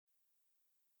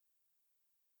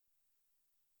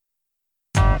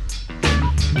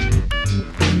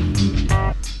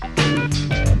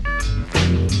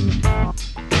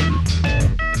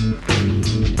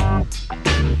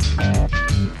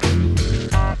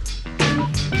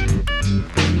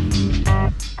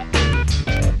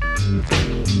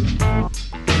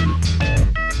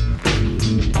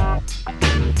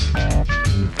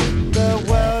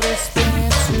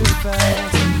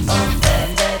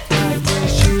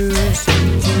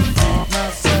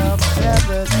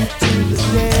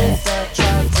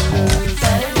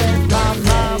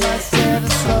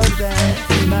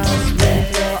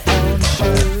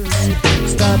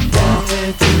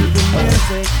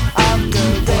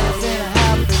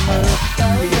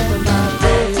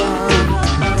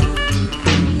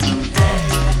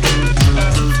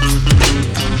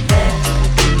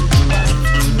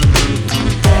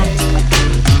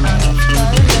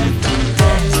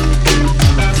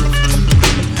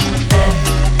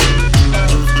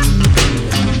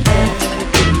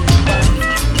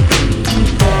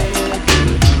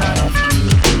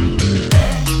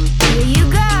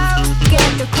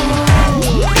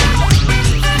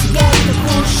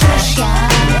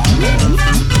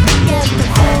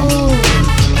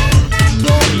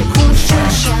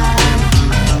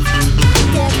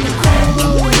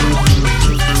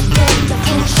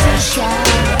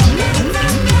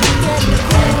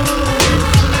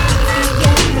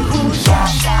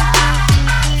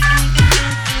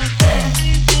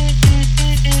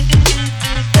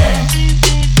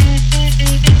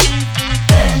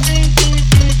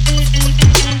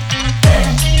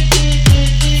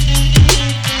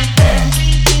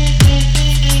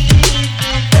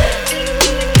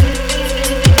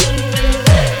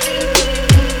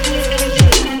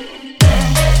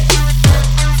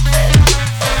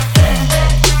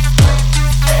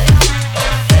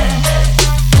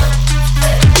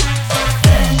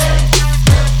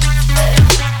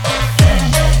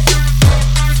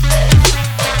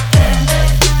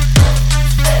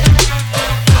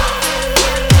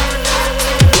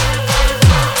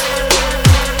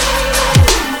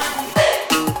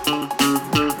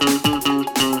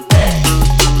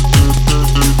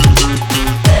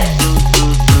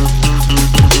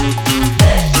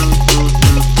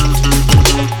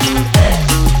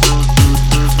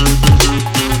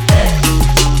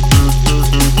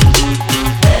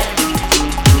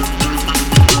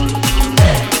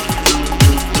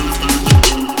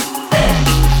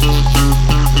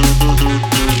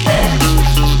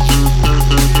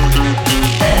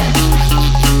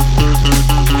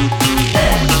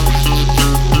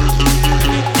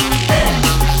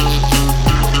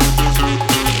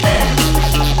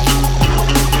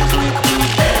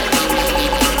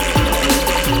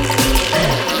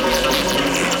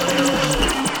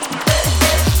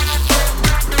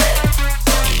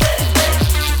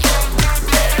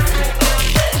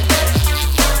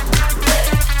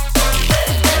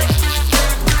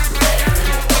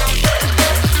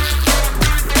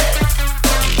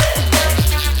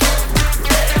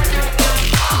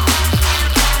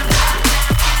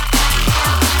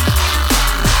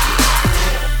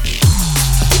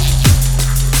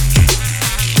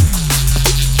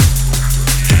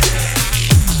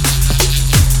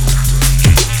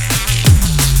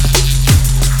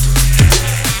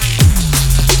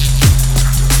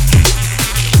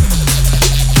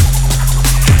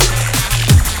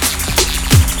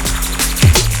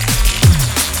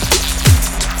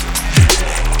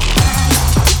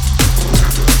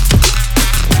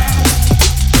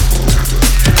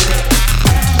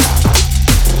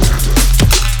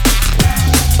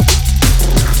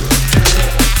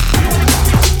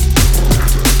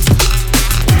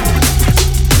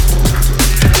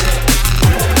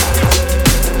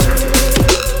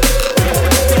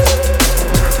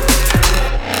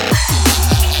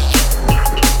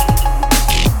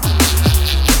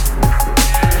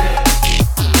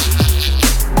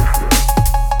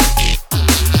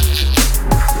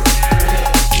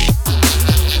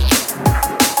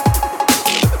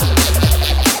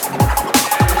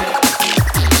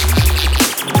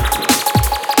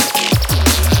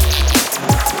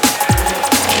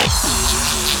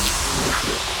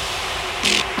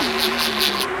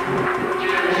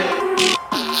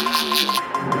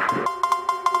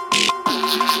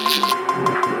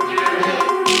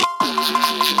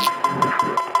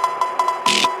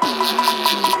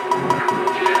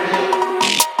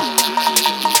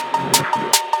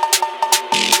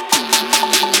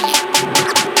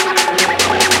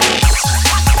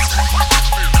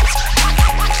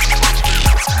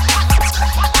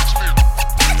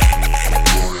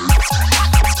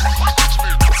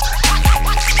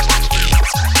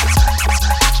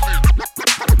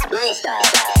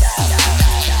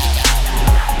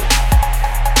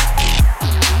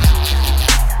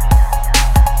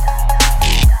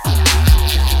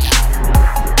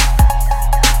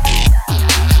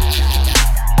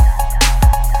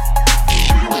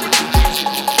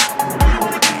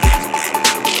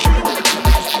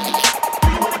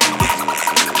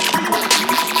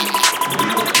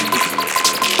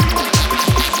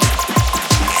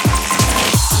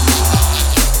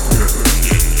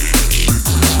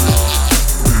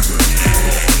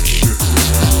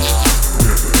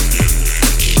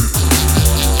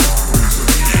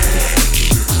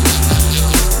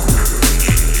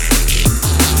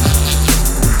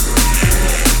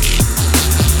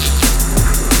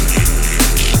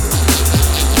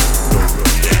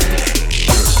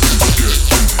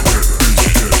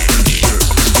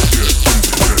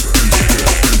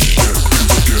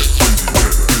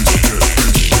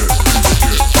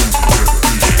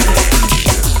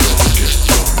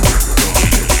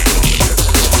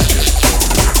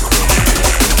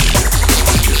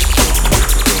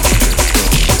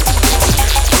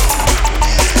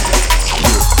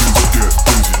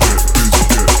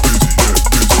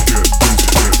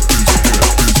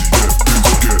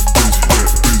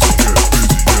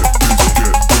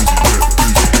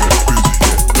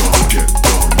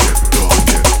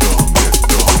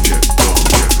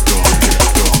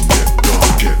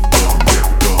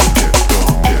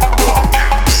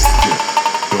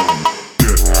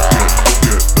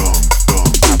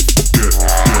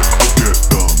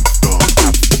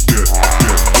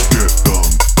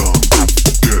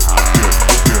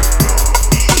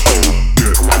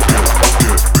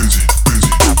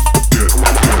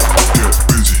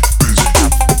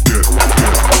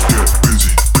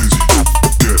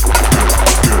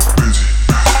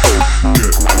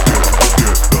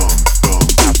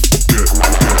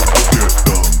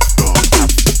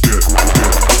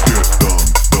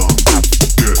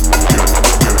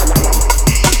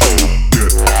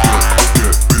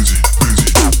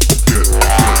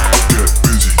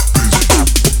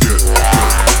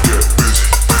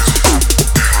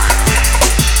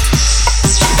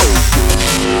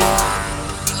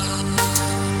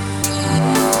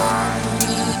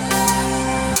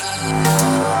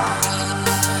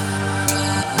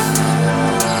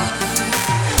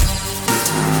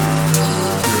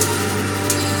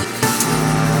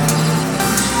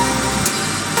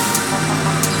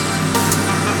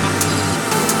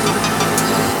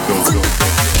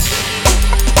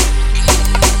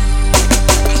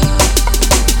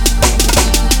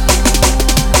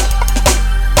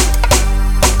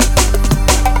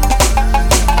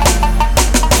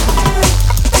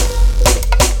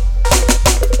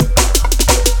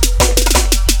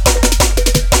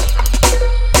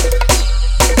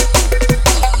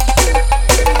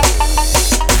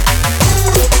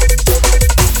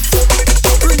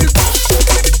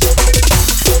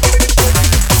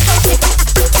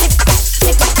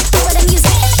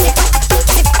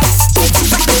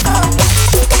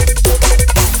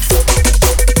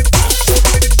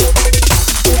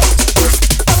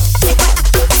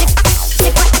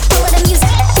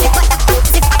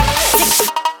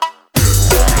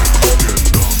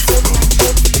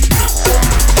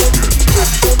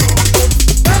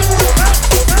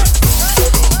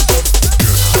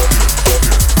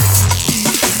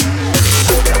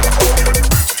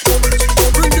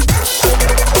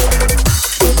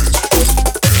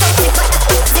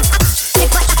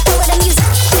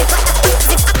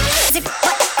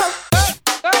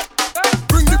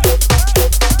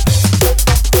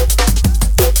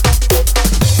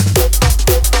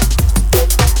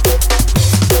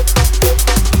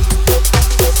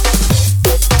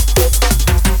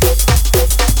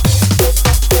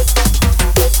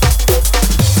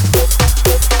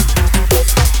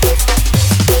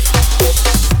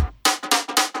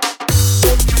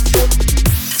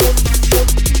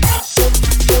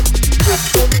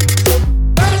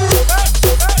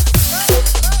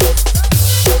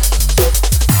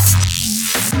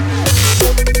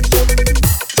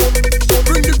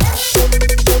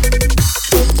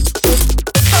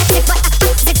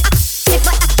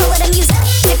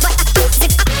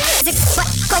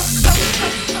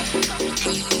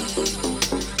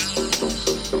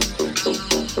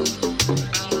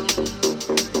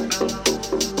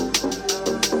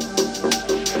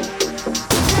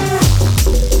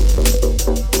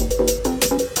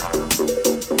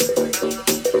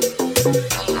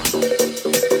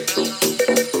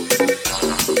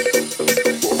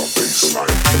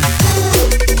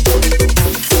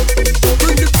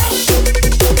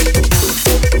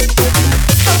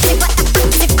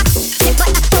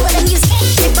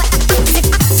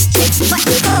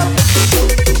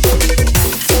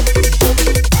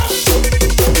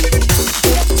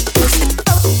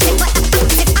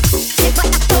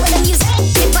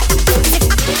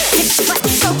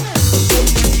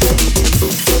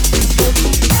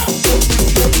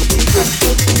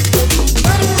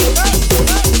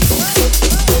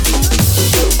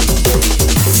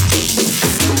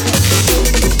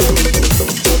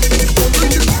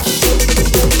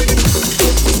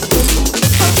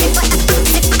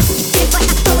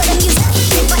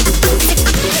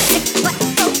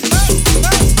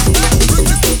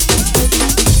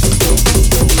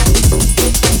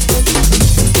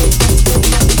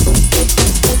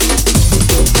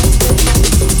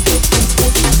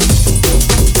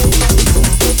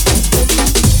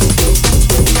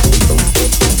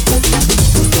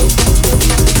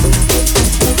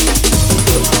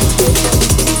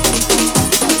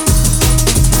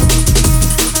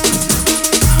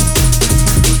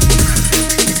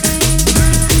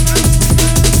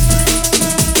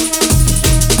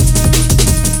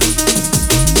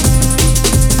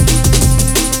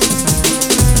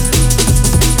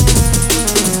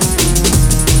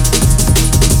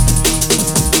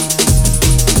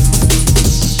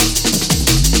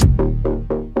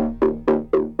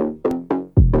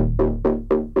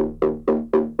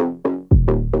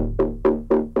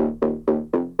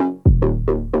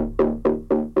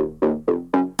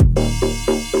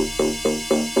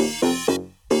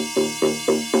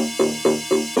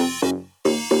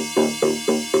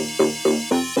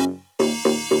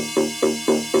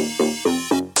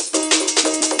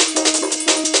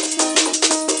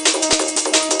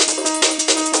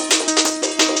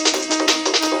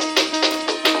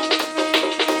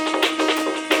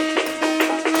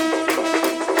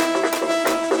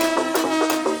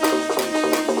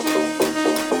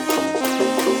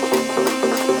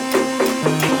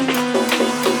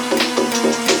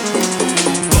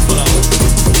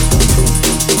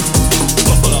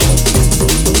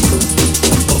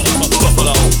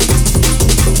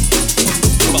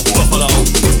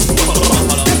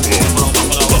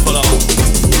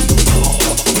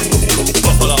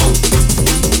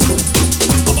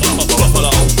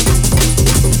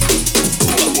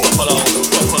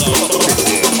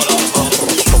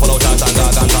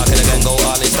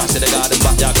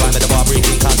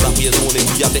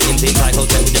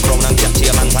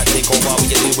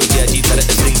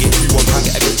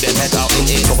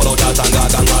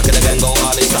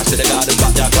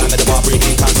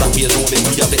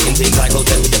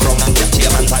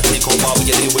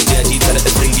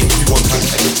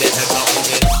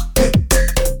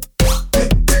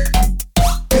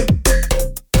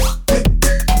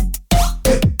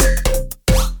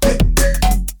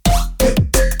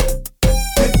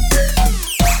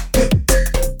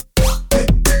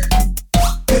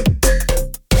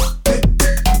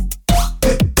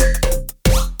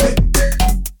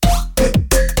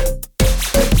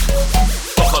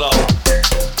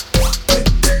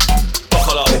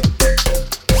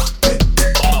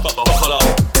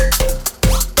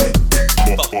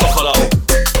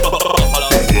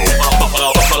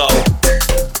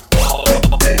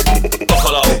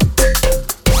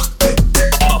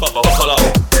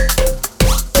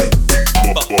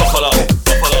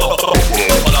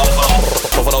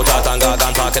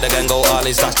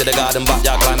to the garden,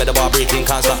 backyard, climb at the bar, breaking,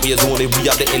 can't stop me as only we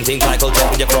have the in-thing cycle, take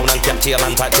with your crown and cap to your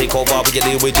land type, take over, we you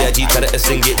deal with JG, tell it to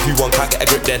sing it, you want can't get a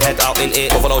grip, then head out in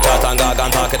it, buffalo chart and gargan,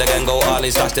 talk it again, go all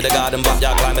in, stash to the garden,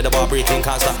 backyard, climb at the bar, breaking,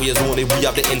 can't stop me as only we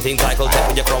have the in-thing cycle, take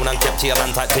with your crown and cap to your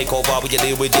land type, take over, we you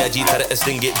deal with JG, tell it to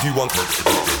sing it, you want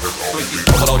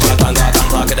buffalo chart and gargan,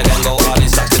 talk it again, go all in,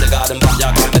 stash to the garden,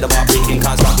 backyard, climb at the bar, breaking,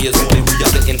 can't stop me as only we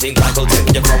have the in-thing cycle, take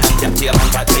with your crown and cap to your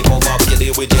land type, take over, we you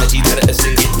deal with JG, tell it to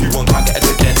sing it, you want can't get a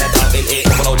grip, then head out in it,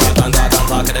 buffalo chart and gargan,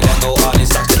 talk it again, go all in,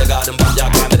 stash to the garden,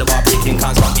 backyard, climb at the bar, breaking,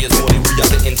 can't stop me as only we have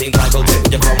the in-thing cycle, take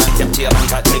with your crown and cap to your land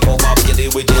type, take over, we you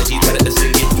deal with JG, tell it to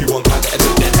sing it, you want can't get a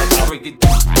grip, then head out in it.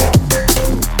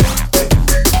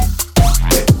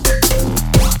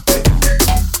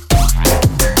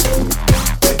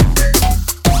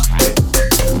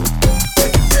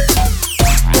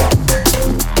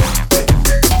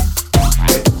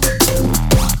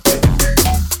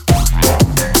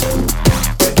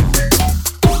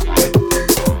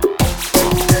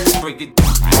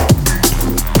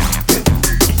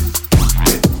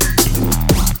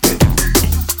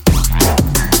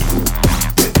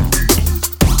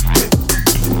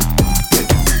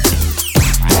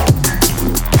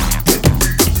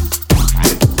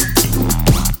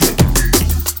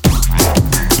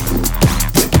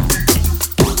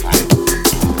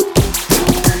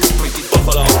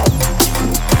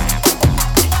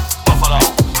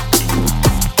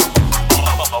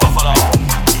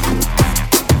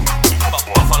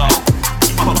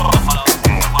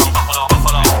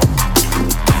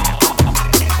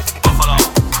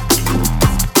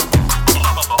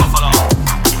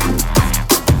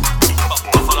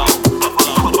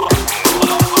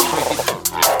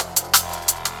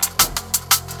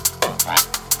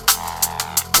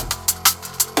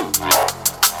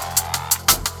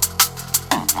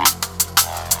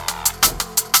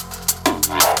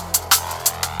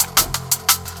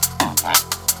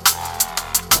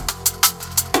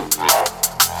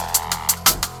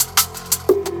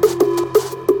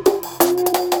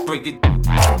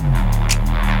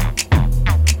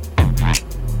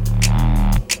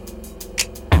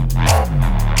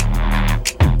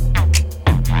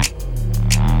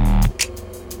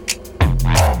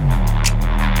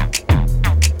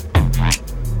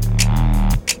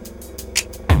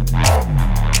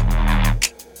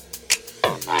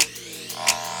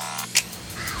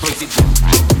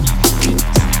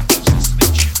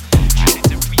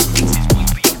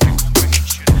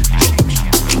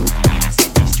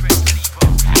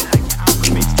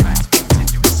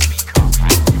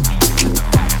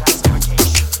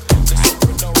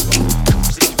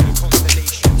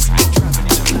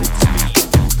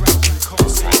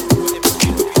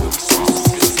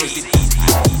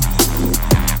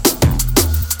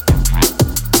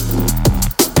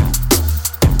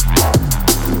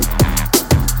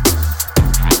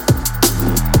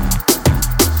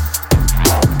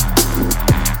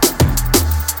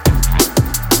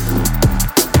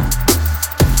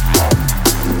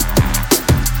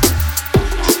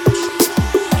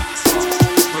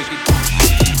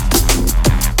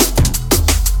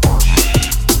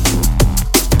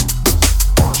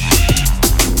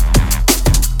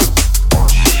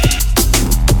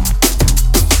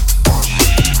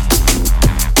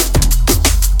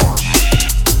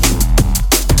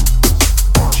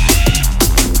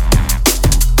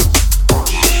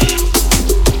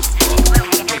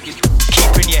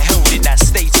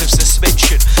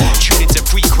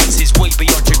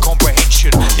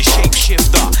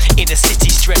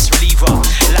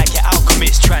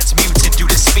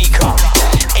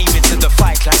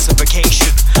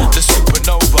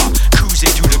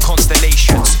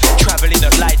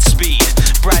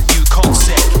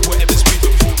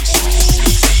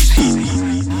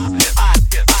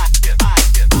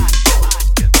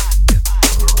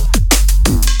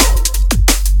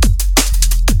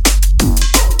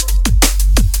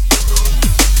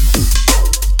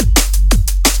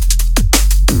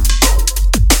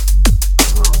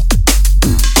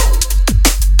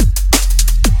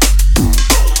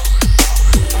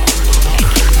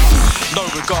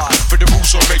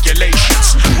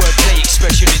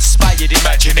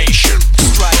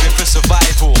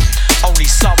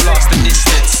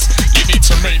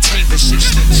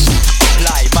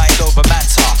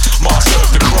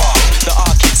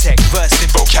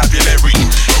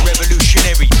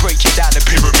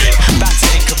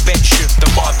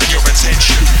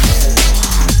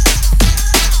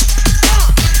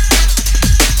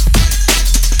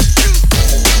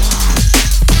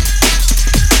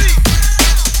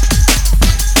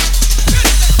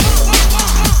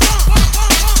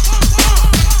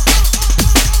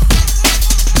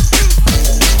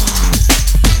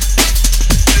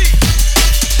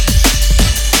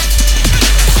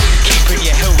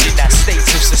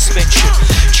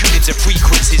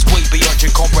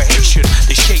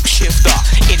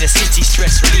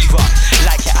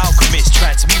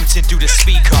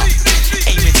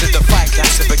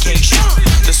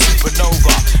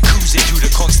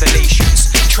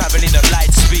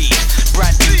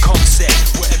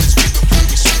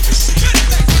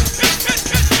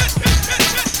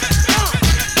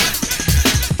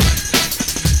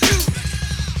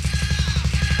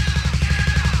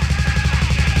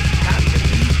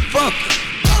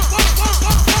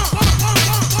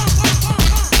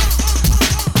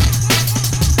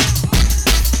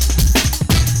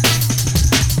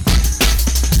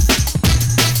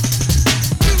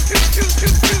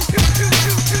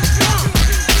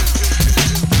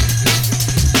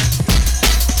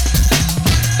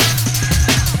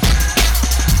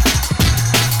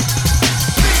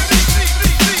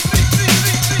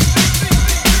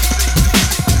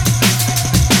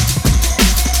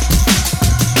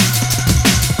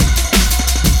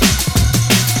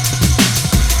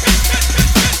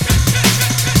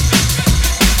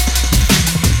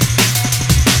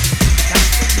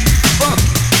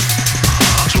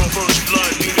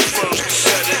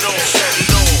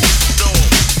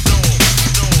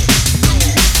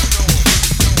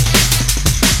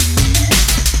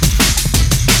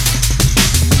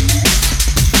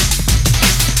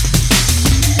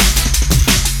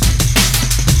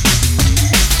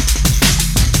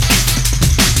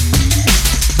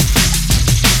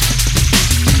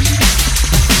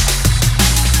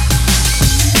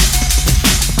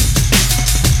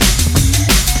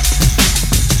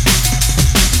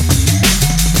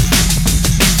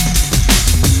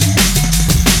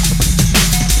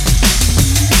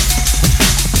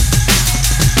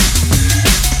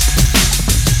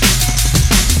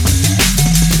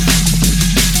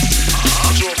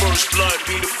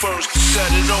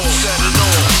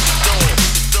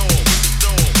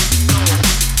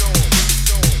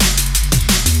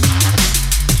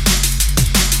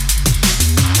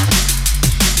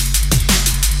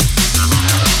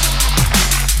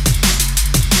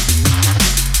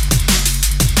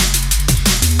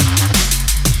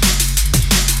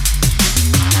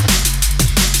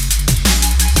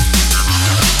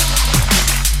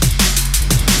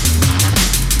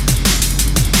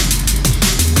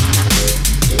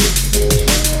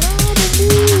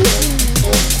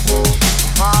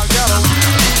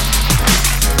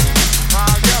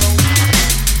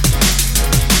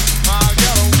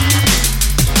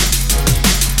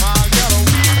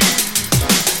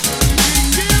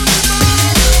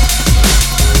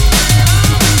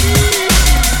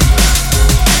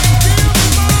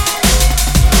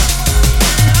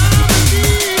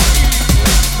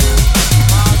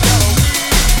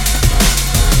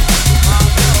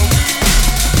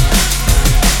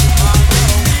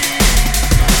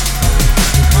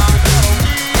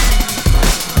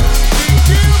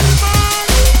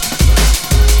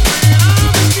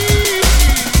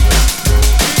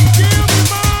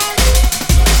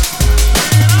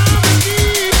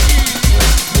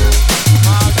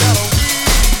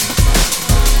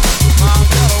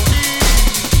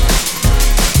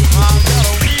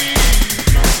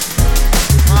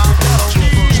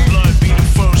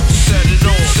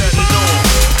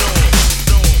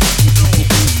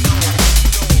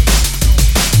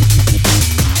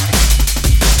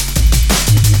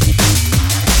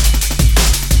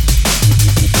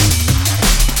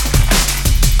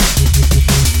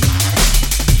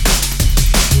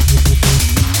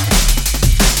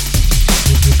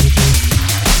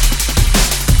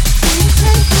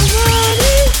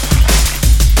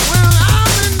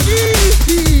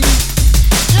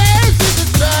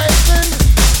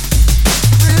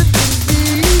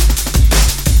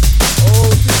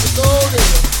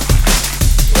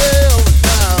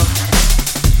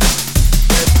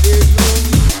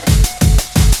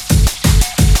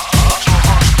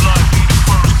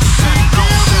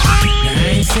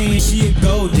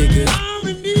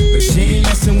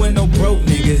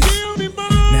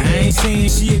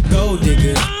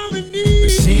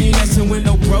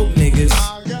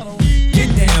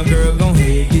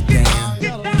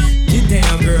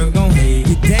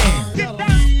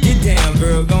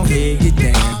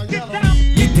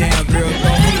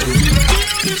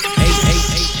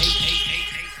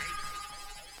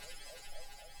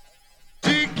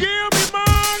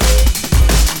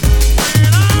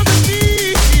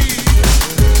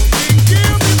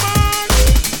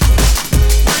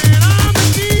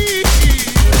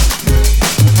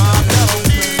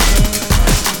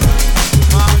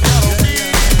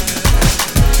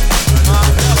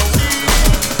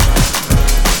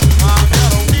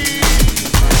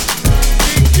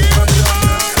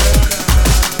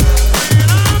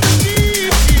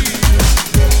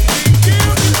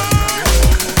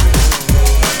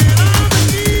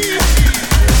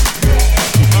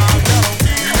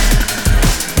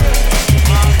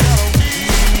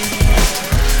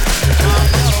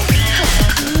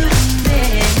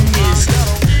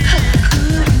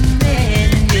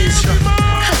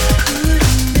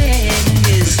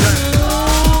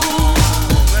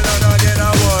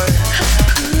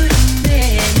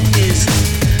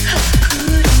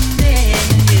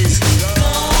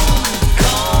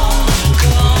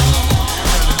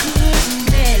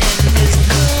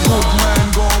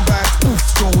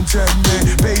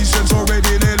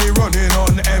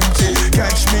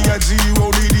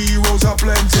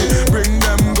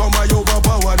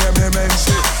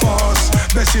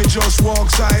 just walk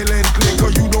silently.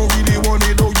 Cause you don't really want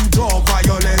it, though you talk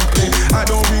violently. I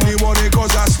don't really want it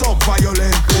cause I stop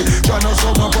violently. Tryna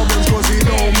solve my problems cause it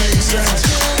don't make sense.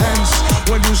 Hence,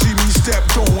 when you see me step,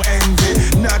 don't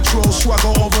envy. Natural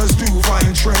swagger others do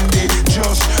find trendy.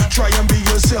 Just try and be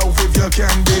yourself if you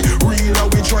can be. Real how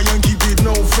we try and keep it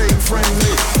no fake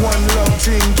friendly. One love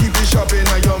thing, keep it sharp in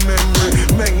your memory.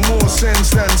 Make more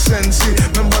sense than sensey.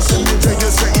 Remember send me tell you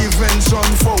say events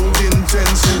unfold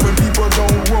intensely. When people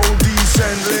don't roll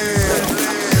decently.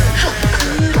 How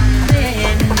good a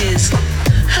man is.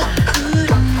 How good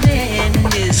a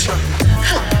man is. How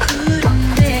good a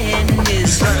man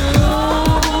is.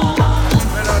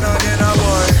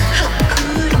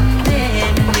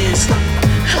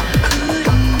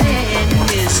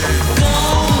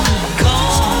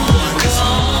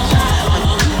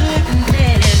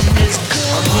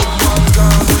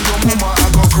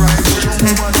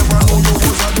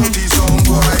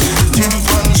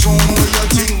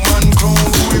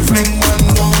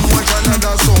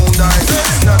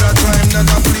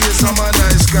 I'm a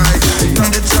nice guy.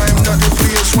 Not the time, not the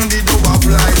place when they do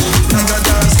apply. Not a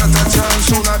dance, not a chance,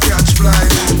 so not catch fly.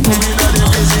 Coming at the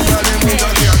busy, not them with a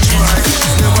catch fly.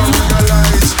 Never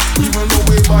realize, even though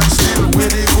we bad still, we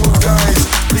the good guys.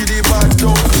 Play the bad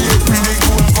dog, play the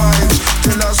good vibes.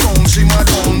 Tell her song, she my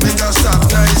down, better stop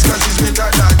nice. Cause it's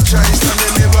better that choice, and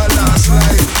they never last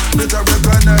life. Better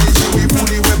recognize, yeah, we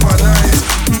fully weaponize.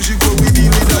 Music what we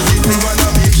deal with, that it never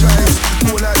not make chives.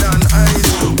 Cooler than ice,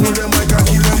 hold them like a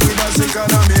kill them with a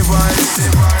second of me vice.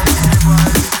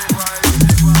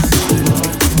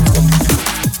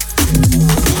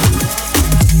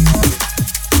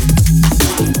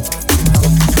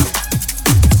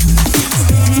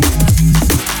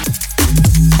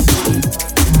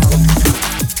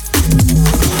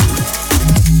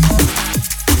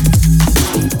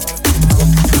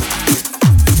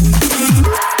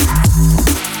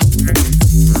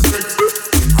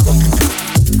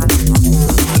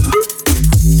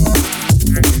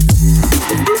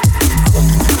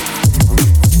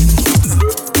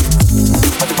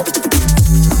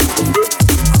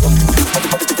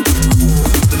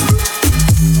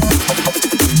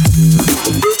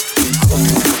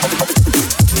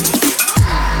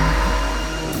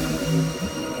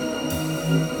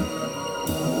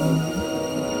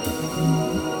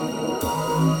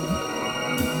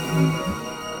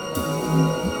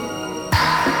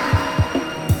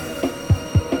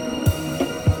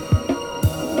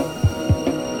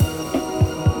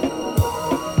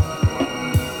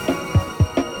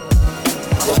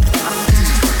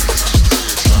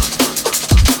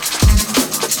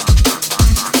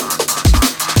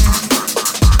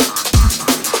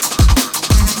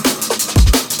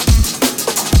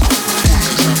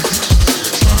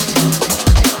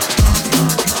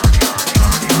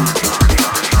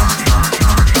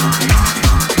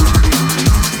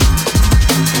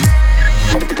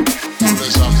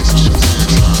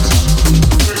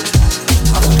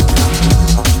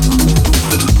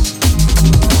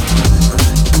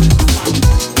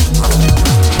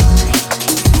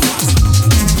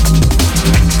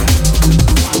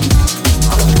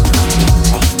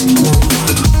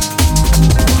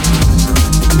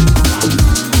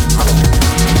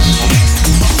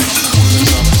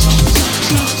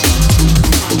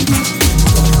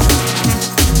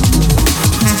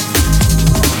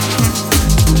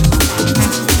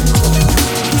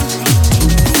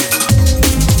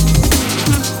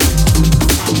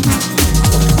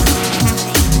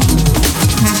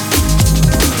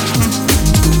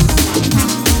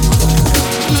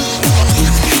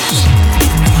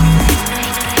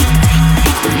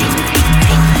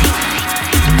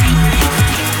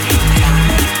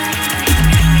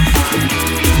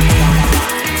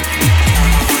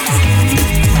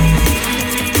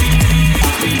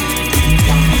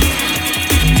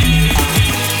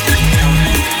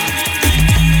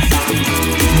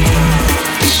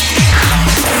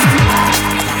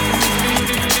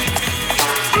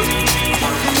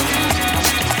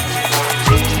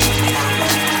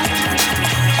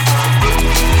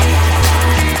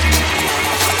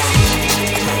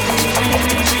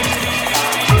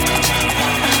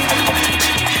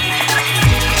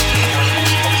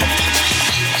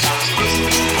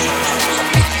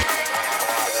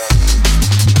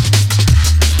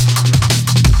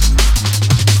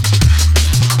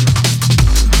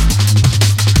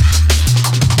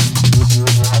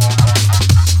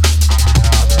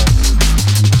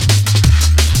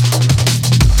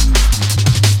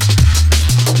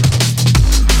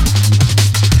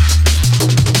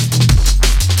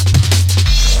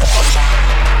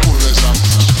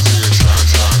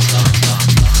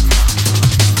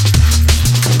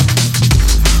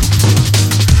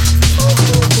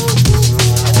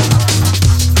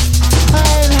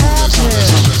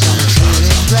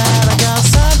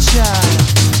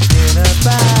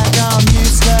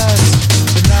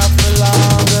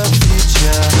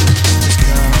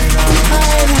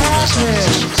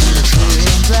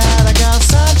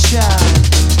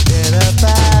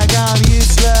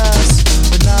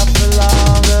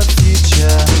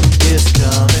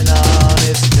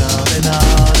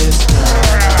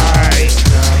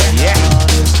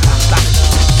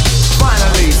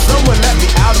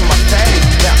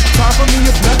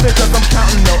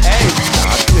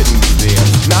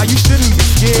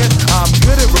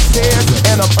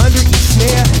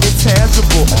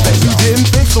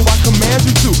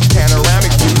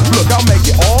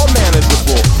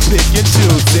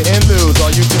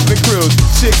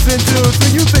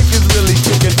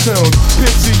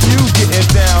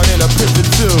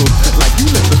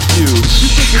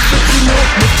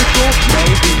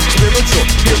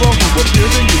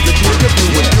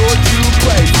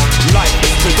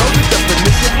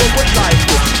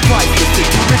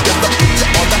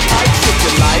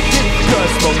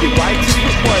 get right just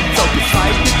with one toe. Get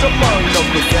tight with the lung, no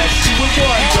possess you with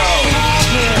one go.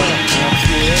 I'm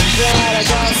feeling glad I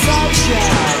got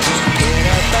sunshine in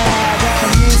a bag. I'm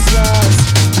useless,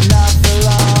 not for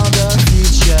long. The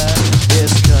future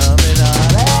is coming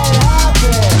on. Ain't happy.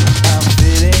 I'm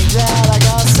feeling glad I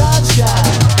got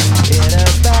sunshine in a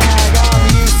bag. I'm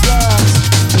useless,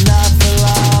 not for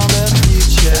long. The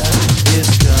future is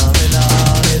coming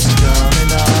on. It's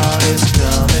coming on. It's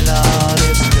coming on.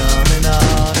 It's coming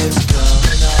on. It's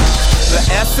coming on. The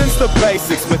essence, the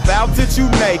basics. Without it, you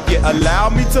make it. Allow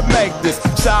me to make this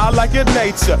child-like in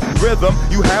nature. Rhythm,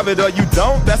 you have it or you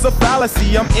don't. That's a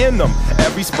fallacy. I'm in them.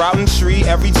 Every sprouting tree,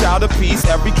 every child of peace,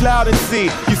 every cloud and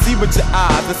sea. You see with your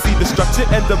eyes and see destruction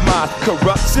and demise.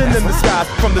 Corruption in the skies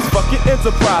from this fucking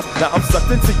enterprise. Now I'm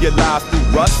sucked into your lives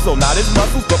through rust. So not as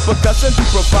muscles, but percussion to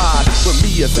provide for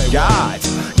me as a guide.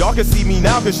 Y'all can see me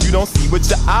now cause you don't see with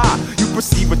your eye. You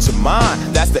perceive with your mind,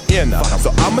 that's the inner.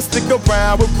 So I'ma stick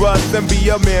around with Russ and be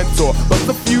a mentor. Bust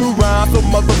a few rhymes so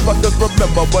motherfuckers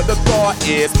remember what the thought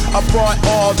is. I brought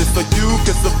all this so you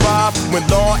can survive when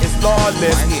law is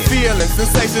lawless. Feeling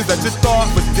sensations that you thought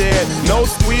was dead. No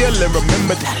squealing,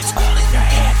 remember that it's all in your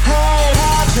head.